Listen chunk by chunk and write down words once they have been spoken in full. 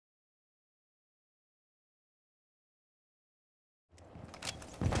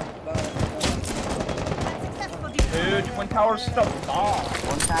Dude, Twin Tower's still bomb.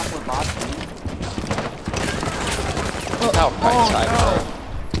 One tap with box. Oh, right side.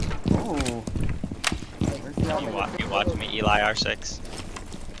 Oh. You watch me, Eli R6.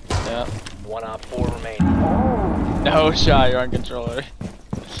 Yeah. 1 op 4 remaining. Oh. No shot, you're on controller.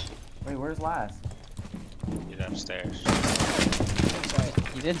 Wait, where's last? He's upstairs.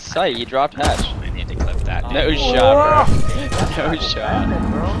 He's in sight, he dropped hatch. I need to clip that. No shot, bro. No That's shot.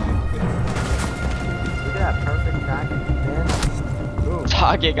 bad, bro. Look at that perfect tracking, man. Boom.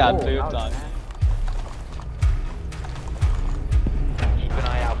 Target got Oh, pooped that was on. bad. Keep an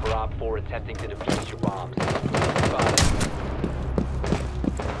eye out for op 4 attempting to defuse your bombs. Spotted.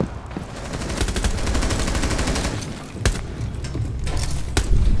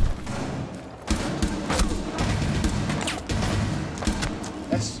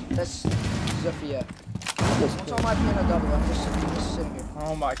 That's Zofia. One's on my piano double. I'm just sitting here.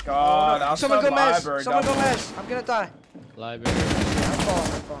 Oh my god. Outside Someone go mez. library, Someone go double. mez. I'm gonna die. Library. I'm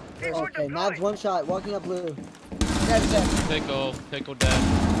falling. Okay, Mav's one shot, walking up blue. Dead. Pickle dead.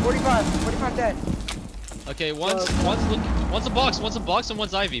 45 dead. Okay, one's a box, and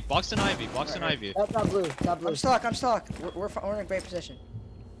one's Ivy. Box and Ivy. That's not blue, I'm stuck. We're in a great position.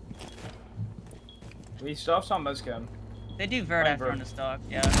 We still have some mezcam. They do vert Fine, after bro. on the stock,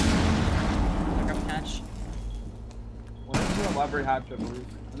 yeah. Look up hatch. One's in the library hatch, I believe.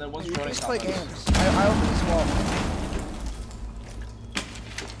 And then one's You running just play top mez. games. I open this wall.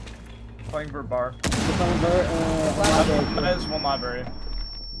 Playing for bar. Library. Mez, one library.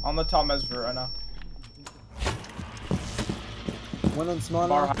 On the top mez for right now. One in small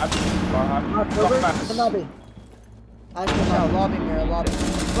Bar now. hatch. Bar hatch. Over, Top mez. the lobby. I Yeah, can lobby mirror, lobby.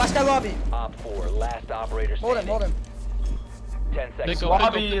 Last guy lobby. Op 4, last operator Hold standing. him. 10 seconds. Pickle,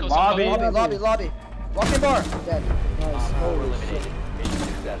 Lobby, pickle, lobby. Lobby. Walk in bar. Dead. Op Nice. 4 Holy eliminated. shit. Mission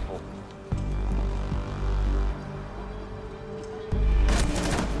successful.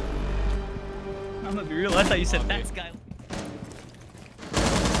 I'm gonna be real, I thought you said that guy.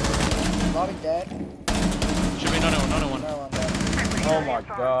 Lobby dead. Should be no one. No, I'm dead. Oh my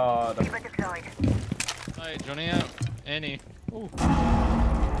god. Alright, Johnny out. Annie. Ooh.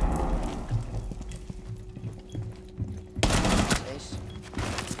 Ace.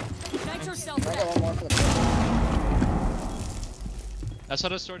 Knight yourself I got back. one more for the That's how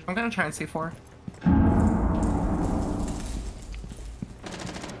the storage. I'm gonna try and C4.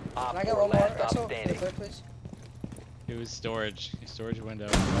 Op Can I get 4, one more? last op Exo, for the standing. clear, please. It was storage. Storage window.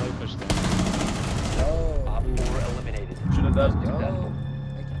 Probably pushed them. Oh. Op 4 eliminated. Should have done. Successful.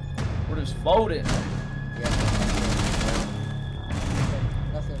 We're just floating. Yeah.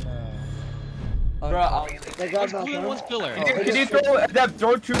 Nothing, Bro, They got One's that blue and one's pillar. Oh. can you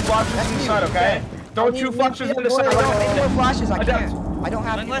throw 2 flashes That's inside, me, okay? Throw I mean, 2 flashes in the boy, side. I don't have any more flashes, I Adapt. can't. I don't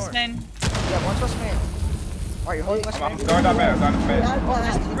have One any West more. main. Yeah, one's West main. Alright, you're holding West I'm main? going down there, going to space. Oh,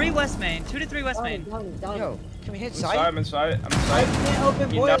 there's 3 West main. 2 to 3 West main. Down. Yo, can we hit Inside, sight? I'm inside. I'm I inside. can't open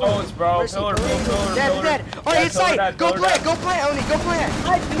He boiler. knows, bro. Where's he? Pillar. Dead. Alright, Yeah, hit sight! pillar Go dead. plant, Oni, go plant!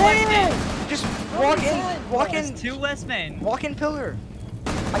 I can't! Just walk There's in, 2 West main. walk in pillar.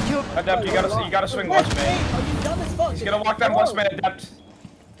 I killed. Adept, you gotta swing West main. Are you dumb as fuck? He's gonna walk down West main, Adept.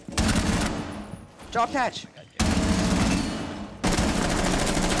 Drop hatch.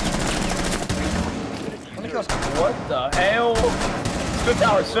 Let me kill. What the hell?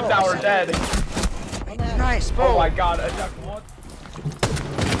 Swift hour dead. Nice, bro. Oh my god, Adept, what?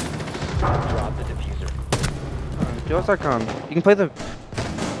 Drop the diffuser. Dual.com. You can play the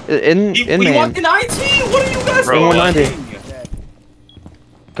in He main. walked in IT? What are you guys Bro, doing? 190.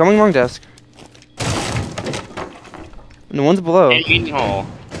 Coming long desk. And the one's below. Meeting hall.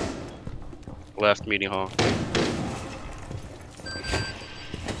 Left meeting hall.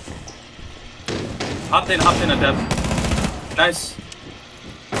 Hopped in, Adept. Nice.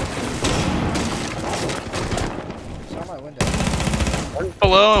 It's on my window. One's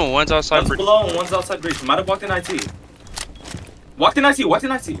below and one's outside. One's below and one's outside breach. Might have walked in IT. Walked in IT.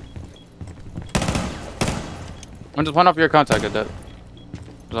 I'm just one off your contact at that.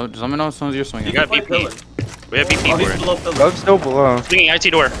 Just let me know as soon as you're swinging. You got BP. We have BP for it. Love's still below. Swinging IT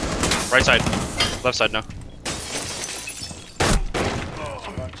door. Right side. Left side now.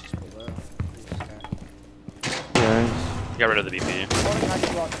 Yeah. Got rid of the BP.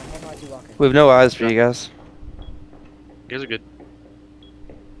 We have no eyes for you guys. You guys are good.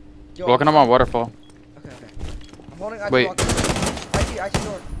 Walking up on waterfall. Okay. I'm holding IT. Wait. IT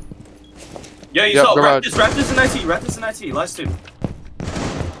door. Yeah, you Yep, saw. garage. Raptors in IT. Last 2.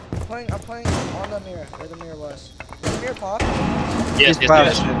 I'm playing on the mirror, where the mirror was. Did the mirror pop? Yes.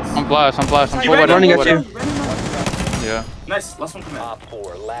 I'm flash. I'm full You wedding. running at you. Yeah. Nice. Last one come in. Op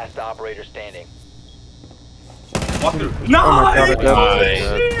 4, last operator standing. Walk through. Oh my god, Nice!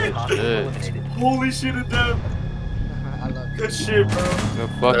 Adep. Holy Nice. shit! Shit. Holy shit, Adep. I love it. Good shit, bro. Good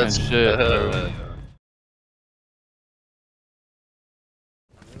fucking That's shit, bro.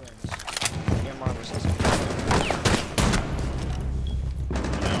 Your mom was just-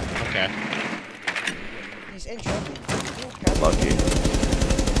 Okay. He's in trophy.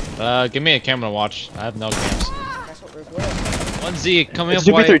 Lucky. Give me a camera to watch. I have no cams. That's what we're doing. 1Z coming It's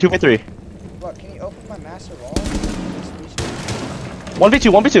up white. 2v3, 2v3. Look, can you open my master wall?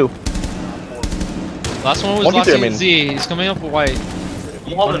 1v2, 1v2. Last one was 1v3, last I mean. Z. He's coming up white.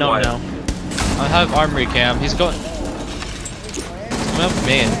 Wall Oh and no, white. no. I have armory cam. He's going. Coming up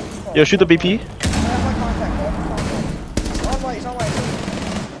main. Yo, shoot the BP. I have my contact, I have my contact. He's on white, he's on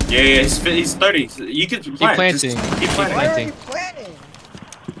white. Yeah, he's 30. You can plant. planting. Just keep Keep planting. Why are planting. you planning?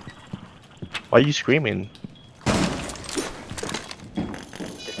 Why are you screaming?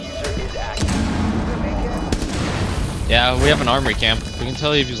 Diffuser is active. You can make it. Yeah, we have an armory cam. We can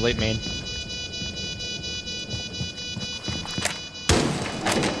tell you if he's late main.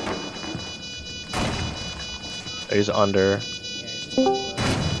 He's under. Yeah, it's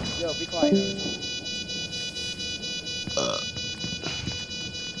just yo, be quiet.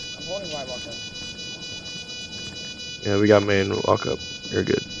 I'm holding white walk up. Yeah, we got main. Walk up. You're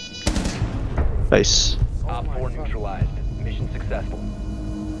good. Nice. Op 4 neutralized. Mission successful.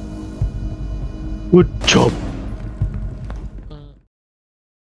 Good job.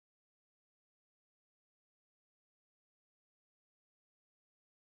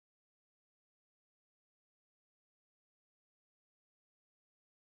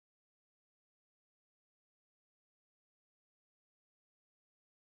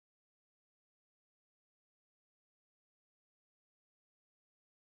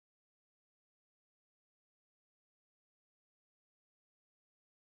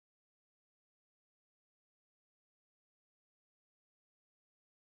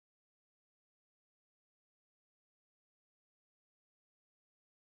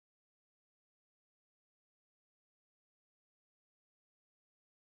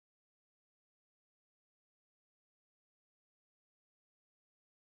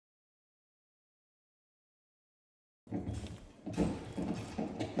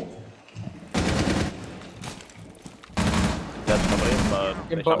 That's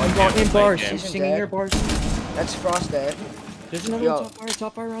somebody In in bars. He's He's in singing dead. your bars. That's Frost dead. There's another Yo.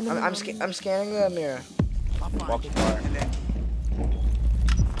 top fire around the I'm scanning the mirror. Box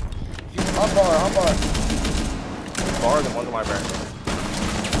bar. On bar. Bar, then one's on my bearing.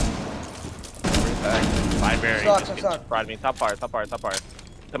 My bearing. Suck, just suck, get suck. fried me. Top fire.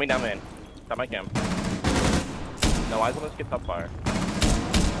 Coming down in. Top my cam. No, I just want to get top fire.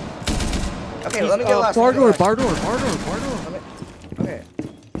 Okay, let me get last. Bar let me door, get bar door, bar door, bar door. last. Okay.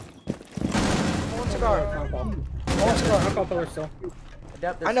 One cigar. One cigar.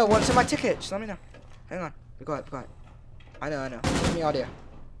 I know, what's in my ticket? Just let me know. Hang on. Be quiet. I know. Give me audio.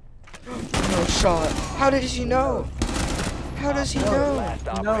 No shot. How does he know? How does he know? Last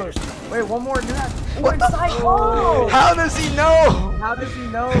operator. Wait, one more net. What the Oh! How does he know? How does he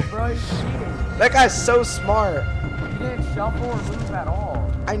know, bro? He's cheating. That guy's so smart. He didn't shuffle or move at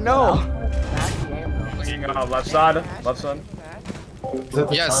all. I know. Bad game, though. Looking left side.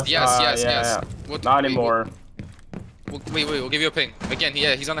 Yes. What, Not anymore. Wait, we'll give you a ping. Again,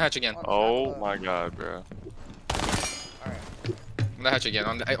 he's on the hatch again. Oh my god, bro. On the hatch again,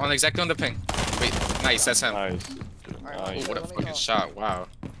 on exactly on the ping. Wait, nice, that's him. Nice. Oh, what a fucking shot, wow.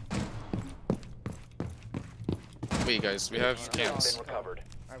 Wait guys, we have cams. Been recovered.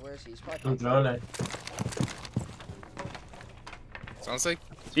 Alright, where is he? He's probably Sounds like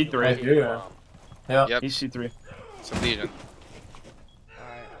C3. Yep. He's C3. it's a Legion.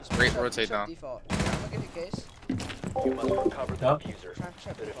 Alright. Great rotate Shut down. default. I'm gonna give you a case. You must recover the diffuser.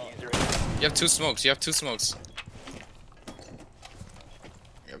 Shut The default. diffuser You have two smokes, You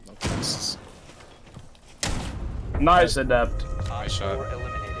have no cases. Nice adept. Nice shot.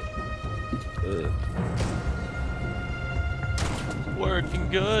 eliminated. Working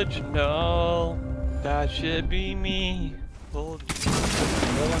good, you know. That should be me. Hold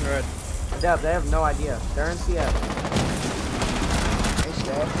Deb, they have no idea. They're in CF. He's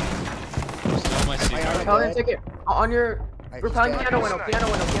dead. Still my seat. Alright, Repelling dead. ticket. On your Alright, repelling he's dead. piano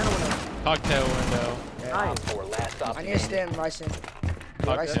window. Cocktail window. Nice. For last stop. I need to stand Bryson.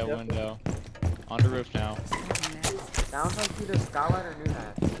 Cocktail window. On the roof now. Sounds like either Skyline or New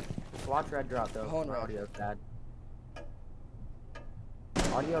Hatch. Just watch red drop though. Hold My red. audio's bad.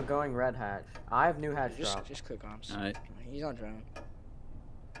 Audio going red hatch. I have New Hatch drop. Just click arms. Alright. He's on drone.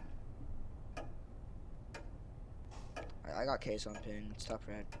 I got case on pin. It's top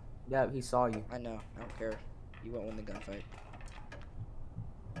red. Yeah, he saw you. I know. I don't care. You won't win the gunfight.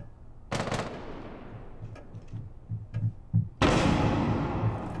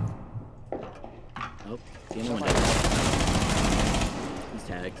 Oh, the only one. He's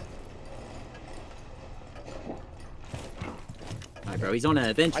tagged. Alright, bro, he's on an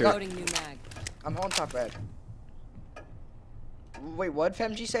adventure. Loading new mag. I'm on top red. Wait, what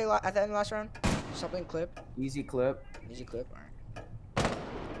did FMG say at the end of the last round? Something clip? Easy clip. Easy clip? Alright.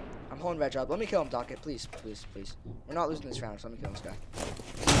 I'm holding red job. Let me kill him, Docket. Please, please, please. We're not losing this round, so let me kill this guy.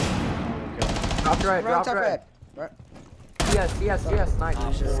 Drop red, drop red. Right. Yes, nice.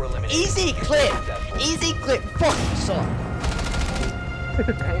 Easy clip! Easy clip! Fuck, you suck!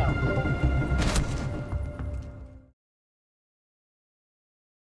 Damn.